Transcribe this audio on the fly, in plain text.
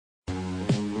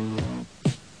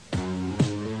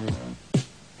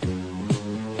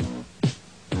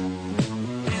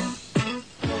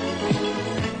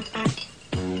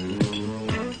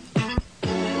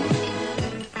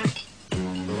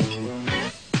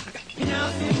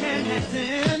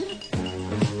Manhattan,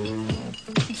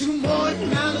 2 more in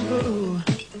Malibu.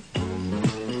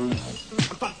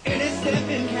 About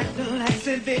 87 Captain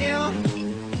Jacksonville.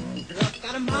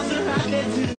 Got a Maserati there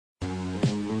too.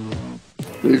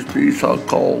 This piece I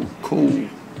call Cool.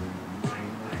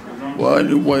 Well,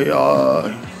 anyway,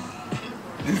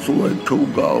 this is the way Cool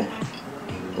go.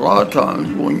 A lot of times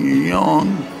when you're young,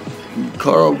 you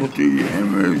cut up with the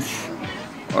image,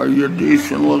 or you're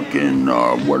decent looking,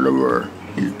 or whatever,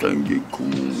 you think you're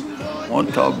cool on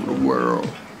top of the world.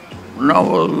 When I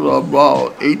was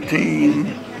about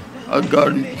 18, I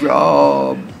got a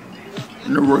job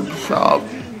in the record shop,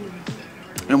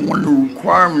 and one of the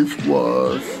requirements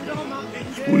was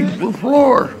sweep the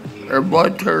floor.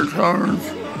 Everybody takes turns.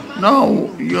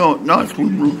 No, you don't, not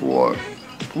sweep the floor.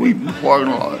 Sweep the parking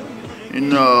lot.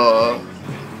 And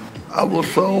I was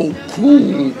so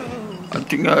cool. I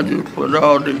think I just put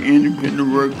out an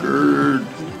independent record,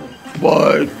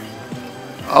 but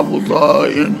I was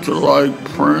into like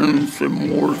Prince and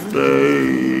Morris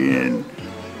Day and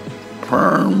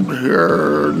permed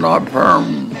hair, not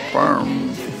perm,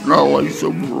 not like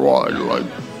super wide, like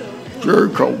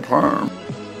Jericho perm.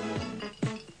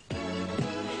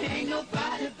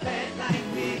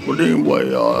 But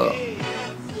anyway,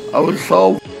 I was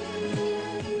so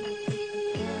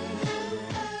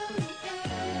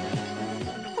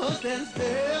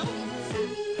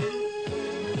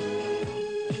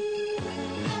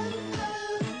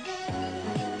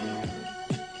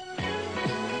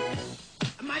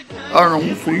I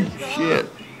don't sweep shit.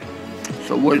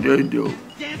 So what they do?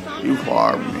 They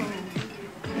fired me.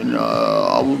 And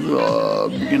I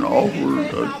was being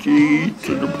offered a key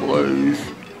to the place.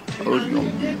 I was gonna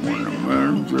be one of the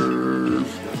managers.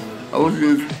 I was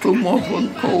just too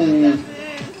motherfucking cool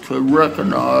to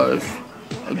recognize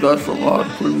I got some lot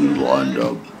of people lined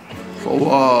up. So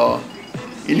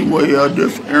anyway, I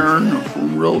just Aaron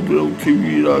from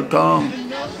RealDealTV.com.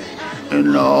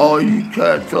 And all you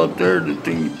cats out there that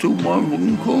think you're too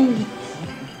motherfucking cool,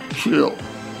 chill.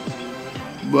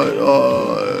 But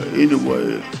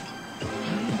anyway,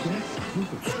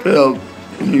 stay up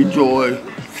and enjoy.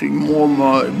 See more of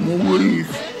my movies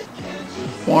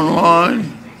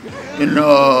online, and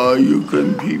you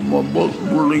can keep my book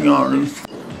really honest.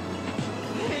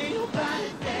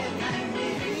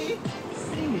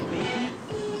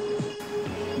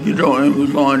 Get on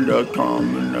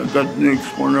Amazon.com, and I got the next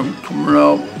one I'm coming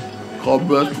out called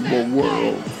Best of Both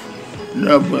Worlds. And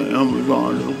that's on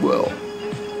Amazon as well.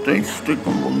 Thanks for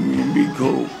sticking with me and be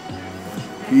cool.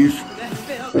 Peace.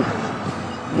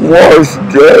 Worst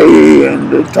day and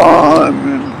the time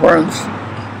and Prince,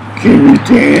 Kenny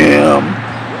Tam,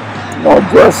 all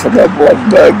dressing up like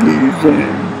baggies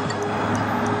and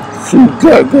suit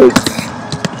jackets.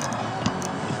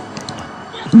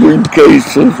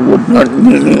 Briefcases with nothing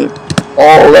in it,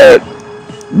 all that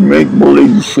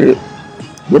make-believe shit.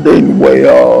 But anyway,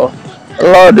 a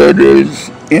lot of it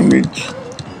is image,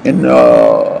 and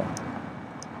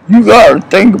you gotta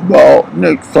think about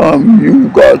next time you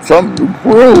got something to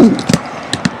prove.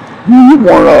 Do you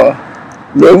wanna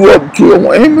live up to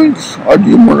your image, or do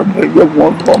you wanna pick up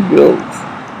one of my bills?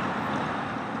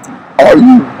 Are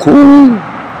you cool?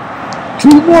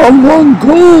 211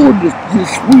 cool, just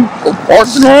sweep a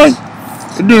parking lot.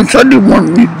 And then said they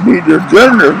wanted me to be the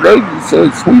janitor. They just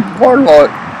said sweep the parking lot.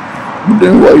 But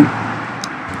anyway.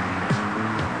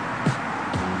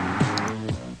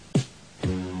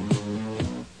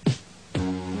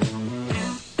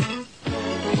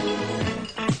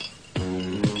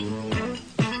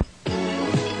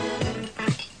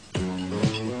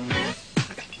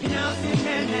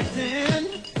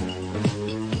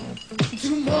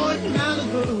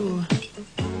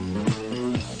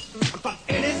 About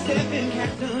 87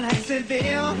 Captain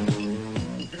Jacksonville.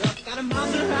 Got a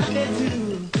Maserati there too.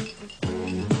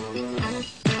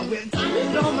 With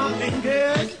diamonds on my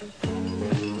fingers.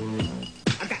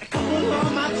 I got a couple on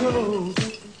my toes.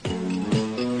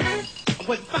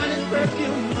 With finest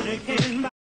perfume money can